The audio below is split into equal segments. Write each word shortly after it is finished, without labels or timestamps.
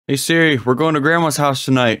Hey Siri, we're going to Grandma's house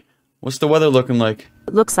tonight. What's the weather looking like?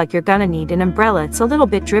 It looks like you're gonna need an umbrella. It's a little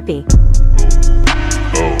bit drippy.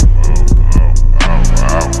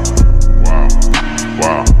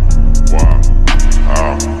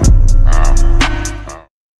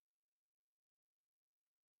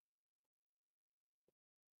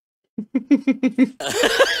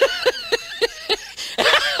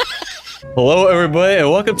 Hello everybody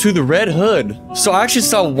and welcome to the Red Hood. So I actually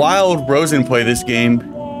saw Wild Rosen play this game.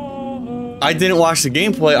 I didn't watch the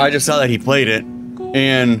gameplay, I just saw that he played it.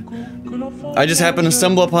 And I just happened to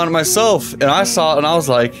stumble upon it myself. And I saw it and I was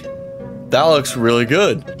like, that looks really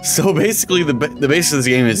good. So basically the base of this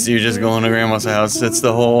game is you're just going to Grandma's house. It's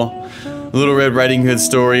the whole Little Red Riding Hood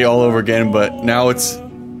story all over again. But now it's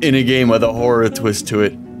in a game with a horror twist to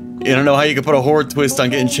it. I don't know how you could put a horror twist on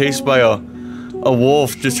getting chased by a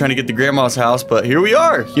wolf just trying to get to Grandma's house, but here we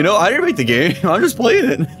are. You know, I didn't make the game. I'm just playing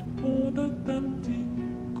it.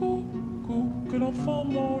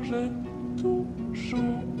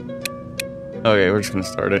 Okay, we're just gonna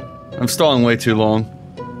start it. I'm stalling way too long.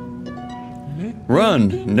 Run,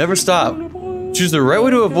 never stop. Choose the right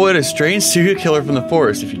way to avoid a strange serial killer from the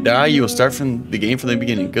forest. If you die, you will start from the game from the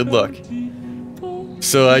beginning. Good luck.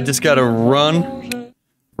 So I just gotta run.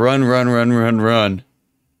 Run.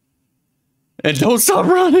 And don't stop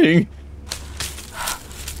running!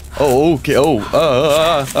 Oh, okay,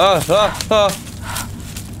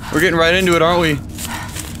 We're getting right into it, aren't we?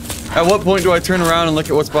 At what point do I turn around and look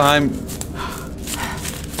at what's behind?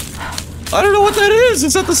 I don't know what that is!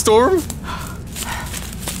 Is that the storm?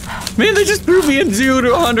 Man, they just threw me in 0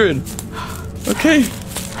 to 100! Okay,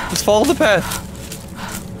 just follow the path.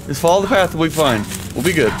 Just follow the path, we'll be fine. We'll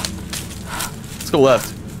be good. Let's go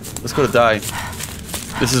left. Let's go to die.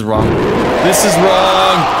 This is wrong. This is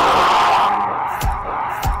wrong!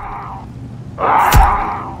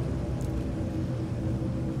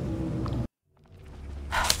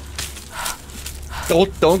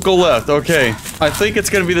 Don't go left, okay. I think it's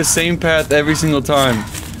gonna be the same path every single time.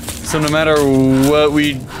 So no matter what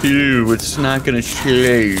we do, it's not gonna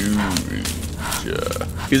change.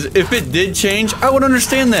 Because if it did change, I would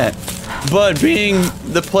understand that. But being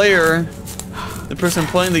the player, the person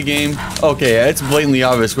playing the game, okay, it's blatantly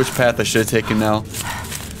obvious which path I should have taken now.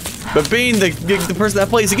 But being the person that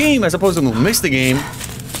plays the game, as opposed to miss the game,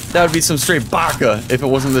 that would be some straight baka if it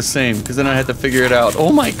wasn't the same, because then I'd have to figure it out.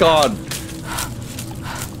 Oh my god!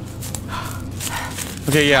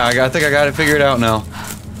 Okay, yeah, I think I got it figured out now.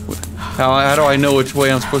 How do I know which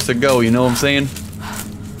way I'm supposed to go, you know what I'm saying?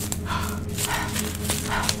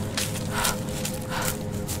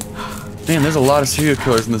 Man, there's a lot of serial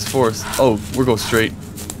killers in this forest. Oh, we're going straight.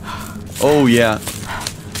 Oh, yeah.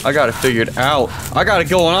 I got it figured out. I got it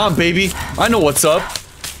going on, baby. I know what's up.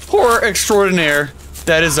 Horror extraordinaire.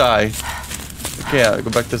 That is I. Okay, yeah, go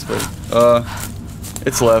back this way.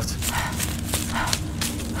 It's left.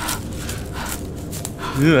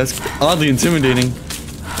 Ew, that's oddly intimidating.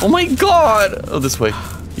 Oh my god! Oh, this way.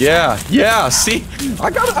 Yeah, see? I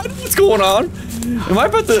know what's going on. I'm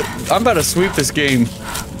about to sweep this game.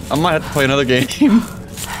 I might have to play another game.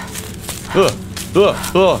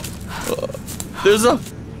 There's a...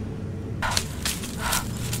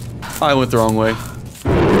 I went the wrong way.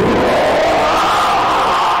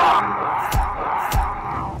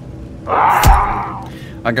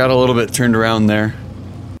 I got a little bit turned around there.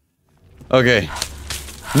 Okay.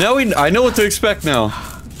 Now I know what to expect now.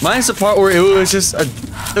 Minus the part where it was just a...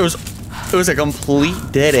 It was a complete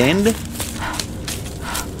dead end.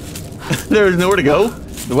 There was nowhere to go.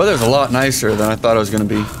 The weather's a lot nicer than I thought it was gonna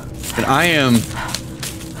be. And I am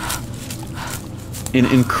in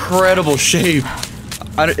incredible shape.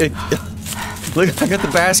 Look, I got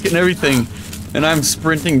the basket and everything. And I'm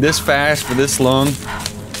sprinting this fast for this long.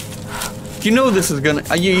 You know this is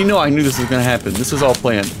gonna, you know I knew this was gonna happen. This was all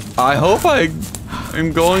planned. I hope I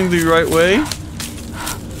am going the right way.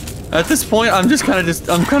 At this point, I'm kind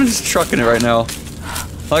of just trucking it right now.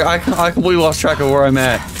 Like, I completely lost track of where I'm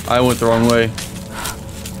at. I went the wrong way.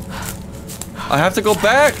 I have to go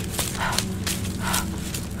back!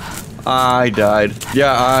 I died.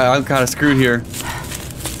 Yeah, I'm kind of screwed here.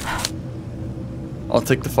 I'll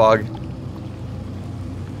take the fog.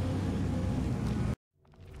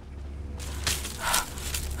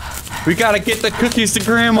 We gotta get the cookies to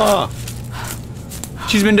Grandma!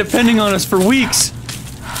 She's been depending on us for weeks!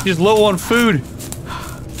 She's low on food.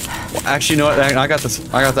 Well, actually, you know what? I got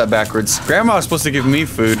that backwards. Grandma was supposed to give me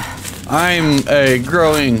food. I'm a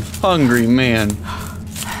growing, hungry man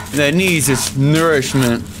that needs its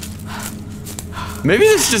nourishment. Maybe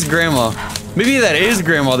it's just Grandma. Maybe that is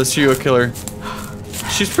Grandma, the serial killer.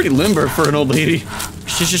 She's pretty limber for an old lady.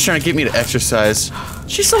 She's just trying to get me to exercise.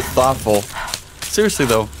 She's so thoughtful. Seriously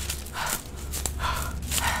though.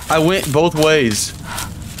 I went both ways.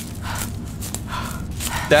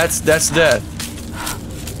 That's death.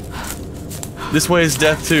 This way is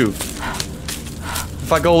death too.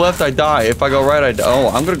 If I go left, I die. If I go right, I die. Oh,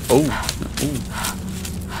 I'm gonna. Oh.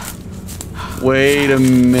 Wait a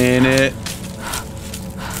minute.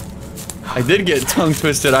 I did get tongue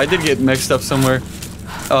twisted. I did get mixed up somewhere.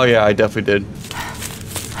 Oh yeah, I definitely did.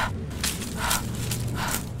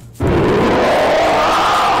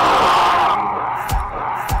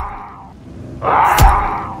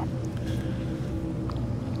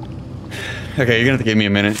 Okay, you're gonna have to give me a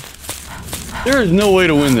minute. There is no way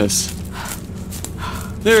to win this.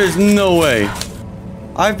 There is no way.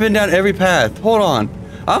 I've been down every path. Hold on.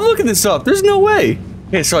 I'm looking this up. There's no way.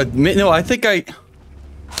 Okay, so I think I...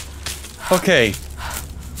 Okay.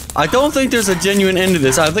 I don't think there's a genuine end to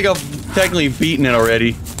this. I think I've technically beaten it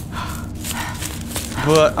already.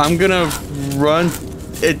 But I'm gonna run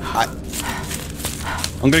it...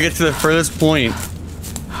 I'm gonna get to the furthest point.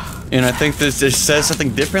 And I think this says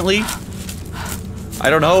something differently. I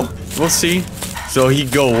don't know. We'll see. So he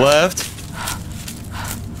go left.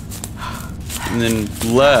 And then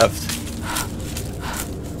left.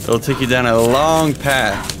 It'll take you down a long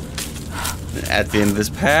path. And at the end of this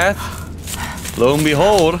path, lo and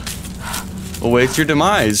behold, awaits your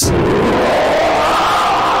demise.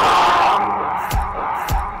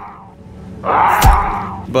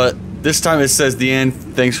 But this time it says the end,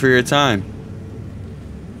 thanks for your time.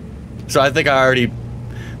 So I think I already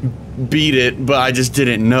beat it, but I just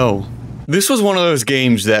didn't know. This was one of those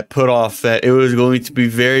games that put off that it was going to be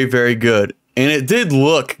very, very good. And it did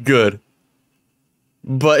look good.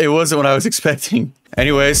 But it wasn't what I was expecting.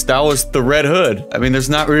 Anyways, that was the Red Hood. I mean, there's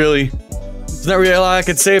not really a lot I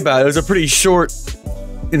could say about it. It was a pretty short,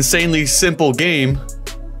 insanely simple game.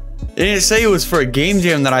 It didn't say it was for a game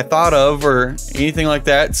jam that I thought of or anything like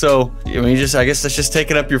that. So, I mean, I guess that's just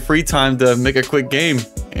taking up your free time to make a quick game.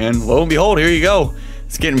 And lo and behold, here you go.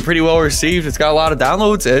 It's getting pretty well received. It's got a lot of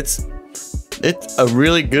downloads. It's a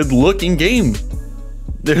really good looking game.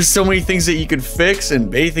 There's so many things that you can fix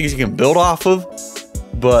and many things you can build off of.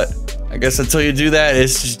 But I guess until you do that,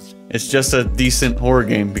 it's just a decent horror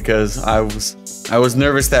game, because I was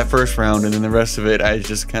nervous that first round, and then the rest of it I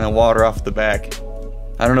just kind of water off the back.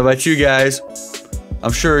 I don't know about you guys.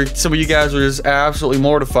 I'm sure some of you guys were just absolutely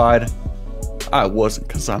mortified. I wasn't,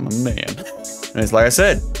 because I'm a man. And it's like I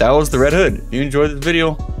said, that was the Red Hood. If you enjoyed this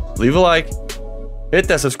video, leave a like, hit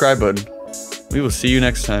that subscribe button. We will see you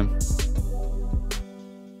next time.